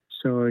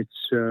so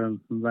it's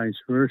vice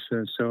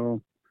versa.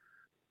 So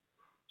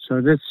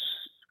that's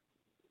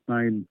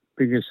my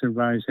biggest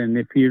advice. And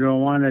if you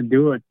don't want to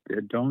do it,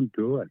 don't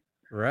do it.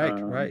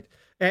 Right.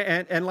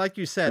 And like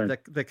you said,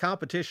 the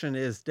competition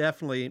is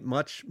definitely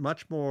much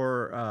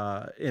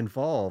more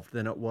involved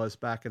than it was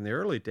back in the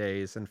early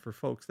days. And for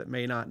folks that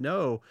may not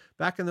know,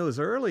 back in those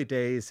early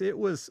days, it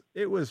was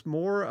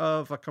more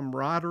of a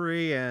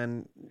camaraderie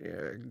and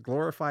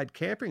glorified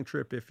camping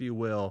trip, if you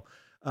will,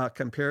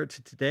 compared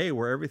to today,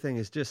 where everything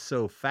is just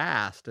so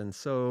fast and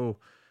so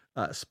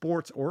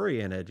sports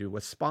oriented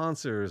with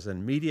sponsors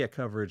and media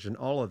coverage and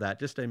all of that.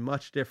 Just a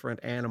much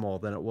different animal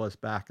than it was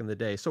back in the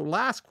day. So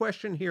last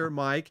question here,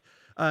 Mike.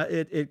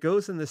 It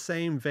goes in the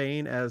same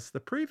vein as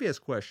the previous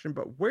question,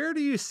 but where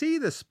do you see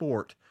the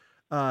sport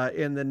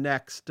in the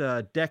next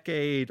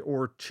decade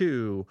or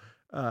two?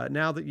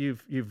 Now that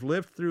you've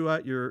lived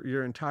throughout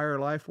your entire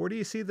life, where do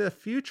you see the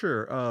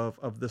future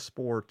of the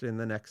sport in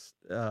the next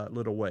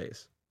little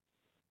ways?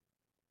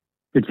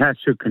 It has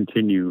to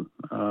continue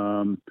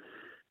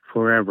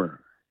forever,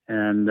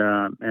 and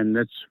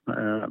that's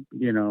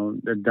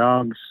the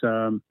dogs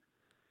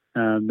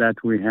that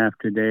we have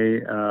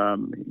today. I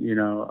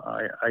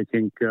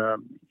think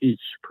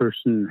each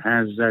person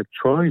has that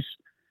choice,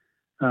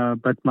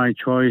 but my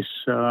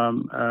choice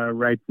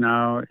right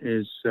now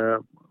is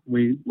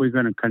we're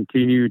going to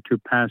continue to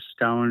pass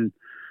down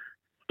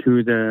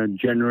to the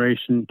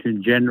generation to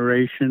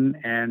generation,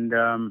 and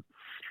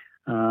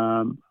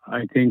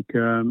I think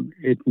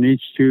it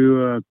needs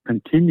to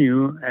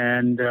continue,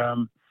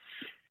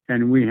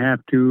 and we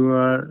have to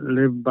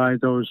live by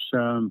those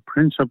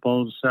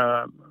principles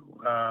that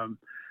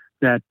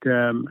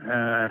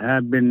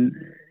have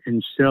been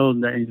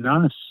instilled in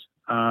us,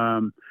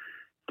 to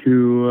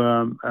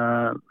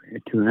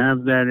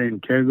have that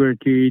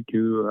integrity,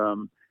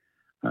 to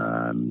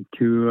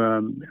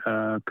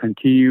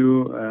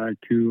continue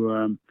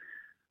to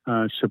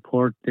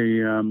support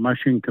the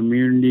mushing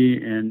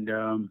community, and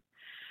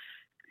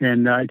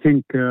I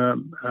think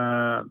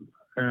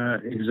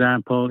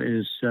example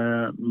is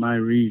my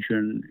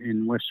region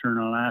in Western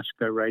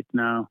Alaska right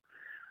now.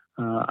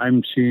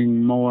 I'm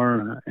seeing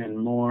more and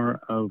more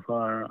of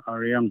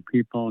our young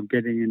people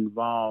getting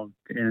involved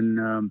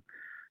in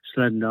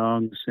sled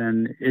dogs,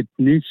 and it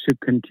needs to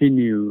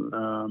continue,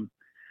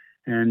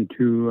 and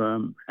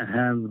to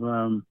have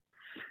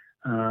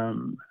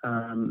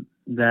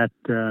that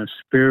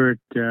spirit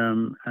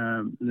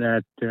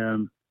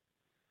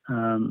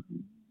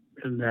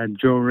that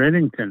Joe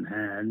Reddington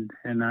had,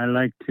 and I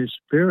liked his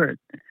spirit,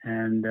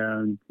 and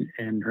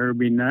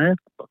Herbie Knight,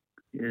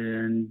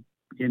 and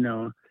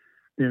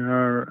there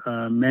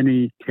are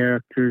many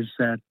characters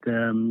that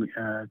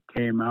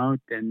came out,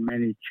 and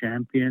many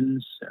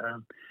champions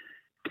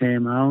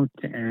came out,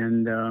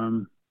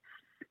 and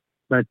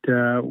but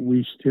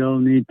we still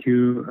need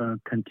to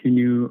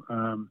continue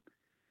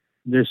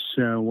this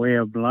way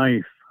of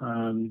life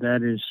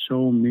that is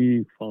so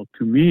meaningful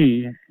to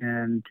me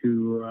and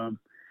to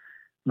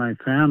my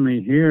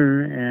family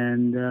here,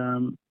 and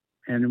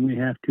we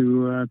have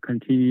to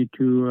continue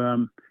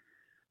to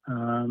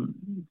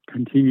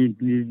continue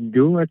to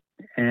do it,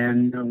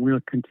 and we'll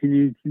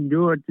continue to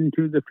do it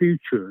into the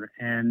future.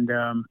 And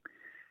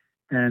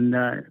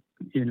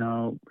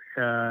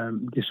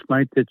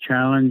despite the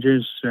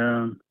challenges,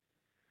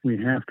 we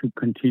have to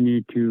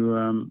continue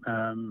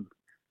to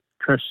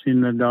trust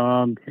in the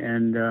dog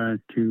and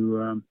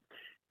to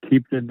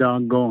keep the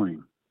dog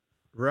going.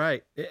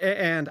 Right.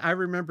 And I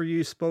remember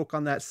you spoke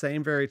on that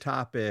same very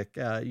topic.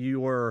 You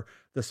were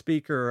the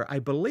speaker, I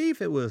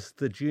believe it was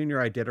the Junior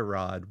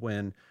Iditarod,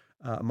 when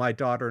my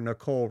daughter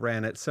Nicole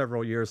ran it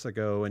several years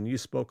ago, and you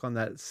spoke on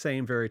that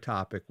same very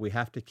topic. We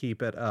have to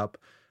keep it up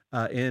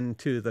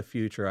into the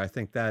future. I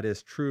think that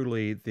is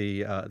truly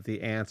the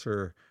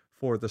answer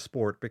for the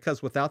sport,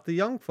 because without the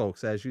young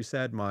folks, as you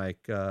said,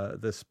 Mike,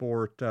 the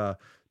sport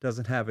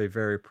doesn't have a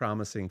very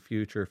promising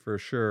future for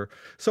sure.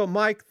 So,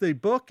 Mike, the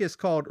book is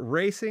called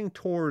Racing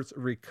Towards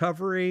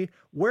Recovery.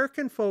 Where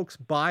can folks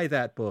buy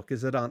that book?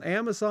 Is it on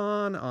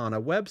Amazon, on a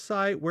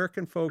website? Where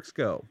can folks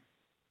go?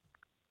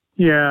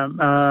 Yeah,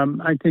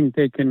 I think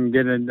they can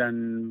get it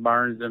on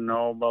Barnes and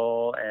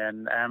Noble,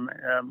 and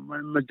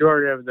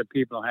majority of the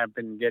people have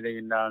been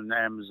getting it on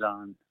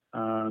Amazon.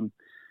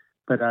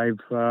 But I've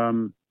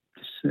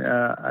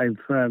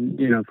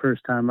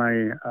first time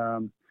I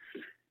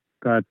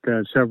got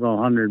several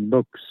hundred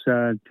books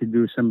to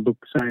do some book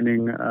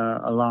signing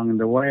along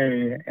the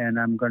way, and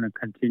I'm going to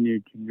continue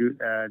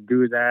to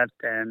do that,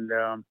 and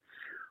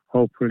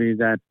hopefully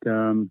that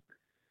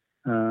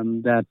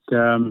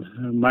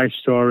my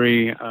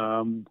story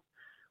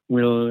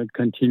will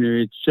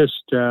continue. It's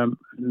just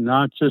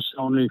not just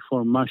only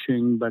for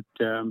mushing, but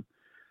the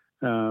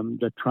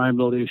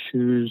tribal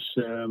issues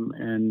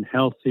and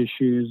health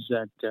issues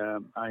that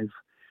I've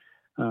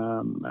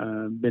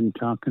been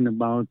talking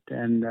about,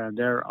 and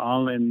they're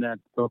all in that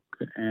book.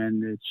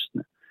 And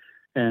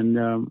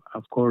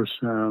of course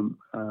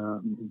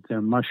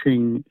the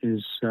mushing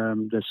is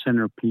the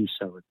centerpiece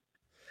of it,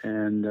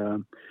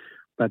 and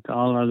but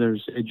all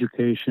others,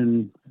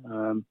 education,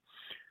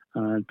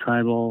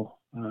 tribal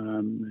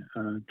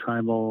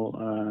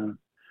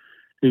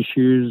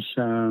issues,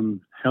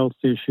 health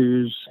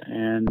issues,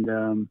 and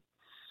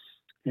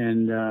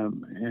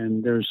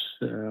there's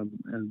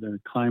the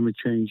climate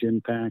change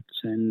impacts,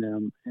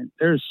 and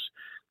there's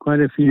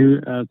quite a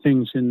few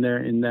things in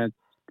there in that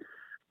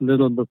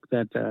little book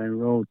that I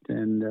wrote,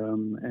 and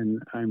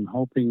I'm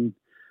hoping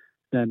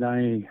that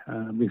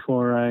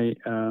before I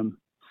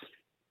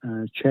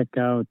check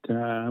out,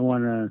 I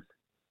want to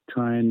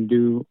try and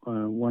do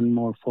one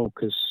more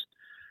focus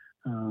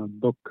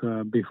book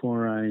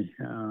before I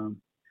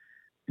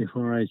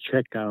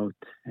check out,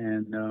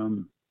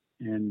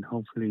 and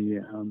hopefully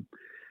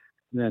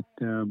that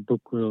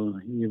book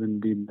will even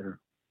be better.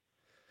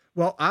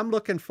 Well, I'm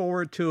looking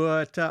forward to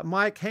it.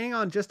 Mike, hang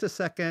on just a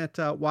second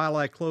while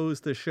I close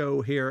the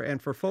show here.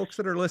 And for folks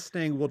that are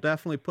listening, we'll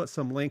definitely put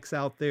some links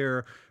out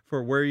there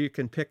for where you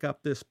can pick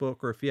up this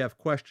book, or if you have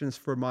questions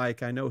for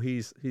Mike. I know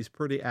he's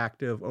pretty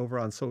active over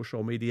on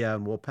social media,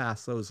 and we'll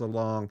pass those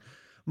along.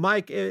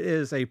 Mike, it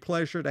is a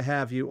pleasure to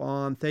have you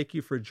on. Thank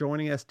you for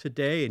joining us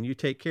today, and you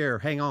take care.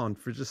 Hang on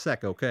for just a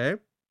sec, okay?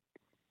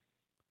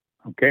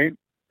 Okay.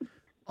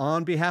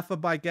 On behalf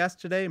of my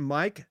guest today,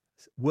 Mike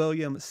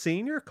Williams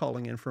Sr.,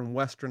 calling in from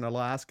Western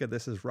Alaska,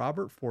 this is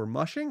Robert for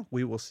Mushing.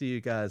 We will see you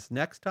guys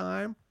next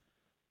time.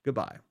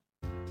 Goodbye.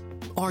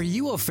 Are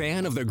you a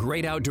fan of the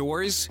great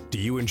outdoors? Do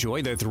you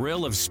enjoy the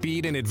thrill of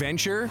speed and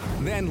adventure?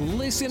 Then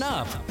listen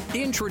up.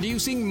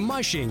 Introducing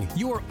Mushing,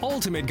 your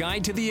ultimate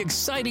guide to the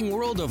exciting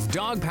world of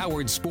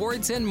dog-powered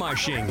sports and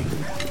mushing.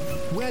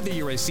 Whether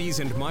you're a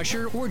seasoned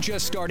musher or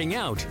just starting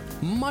out,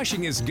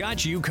 Mushing has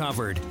got you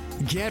covered.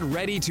 Get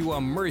ready to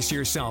immerse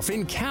yourself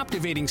in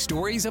captivating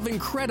stories of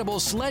incredible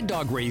sled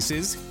dog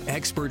races,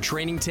 expert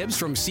training tips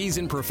from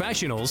seasoned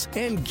professionals,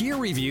 and gear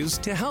reviews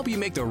to help you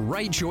make the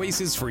right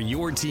choices for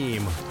your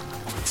team.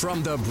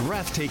 From the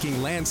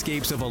breathtaking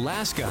landscapes of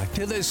Alaska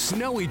to the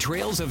snowy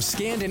trails of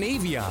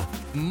Scandinavia,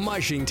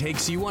 Mushing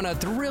takes you on a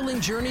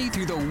thrilling journey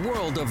through the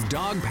world of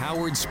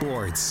dog-powered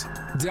sports.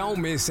 Don't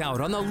miss out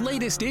on the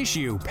latest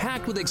issue,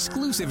 packed with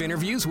exclusive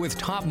interviews with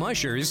top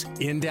mushers,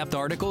 in-depth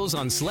articles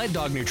on sled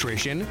dog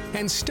nutrition,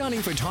 and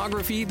stunning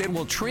photography that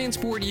will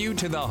transport you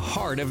to the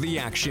heart of the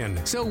action.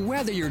 So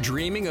whether you're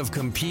dreaming of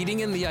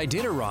competing in the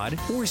Iditarod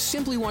or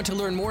simply want to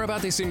learn more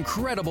about this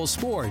incredible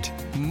sport,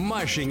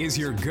 Mushing is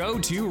your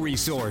go-to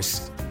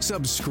resource.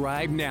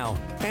 Subscribe now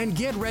and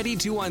get ready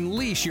to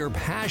unleash your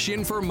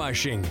passion for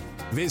mushing.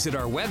 Visit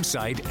our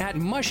website at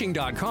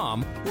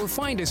mushing.com or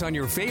find us on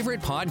your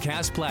favorite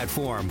podcast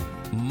platform.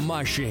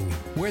 Mushing,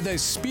 where the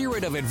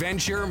spirit of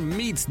adventure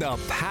meets the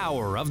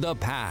power of the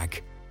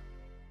pack.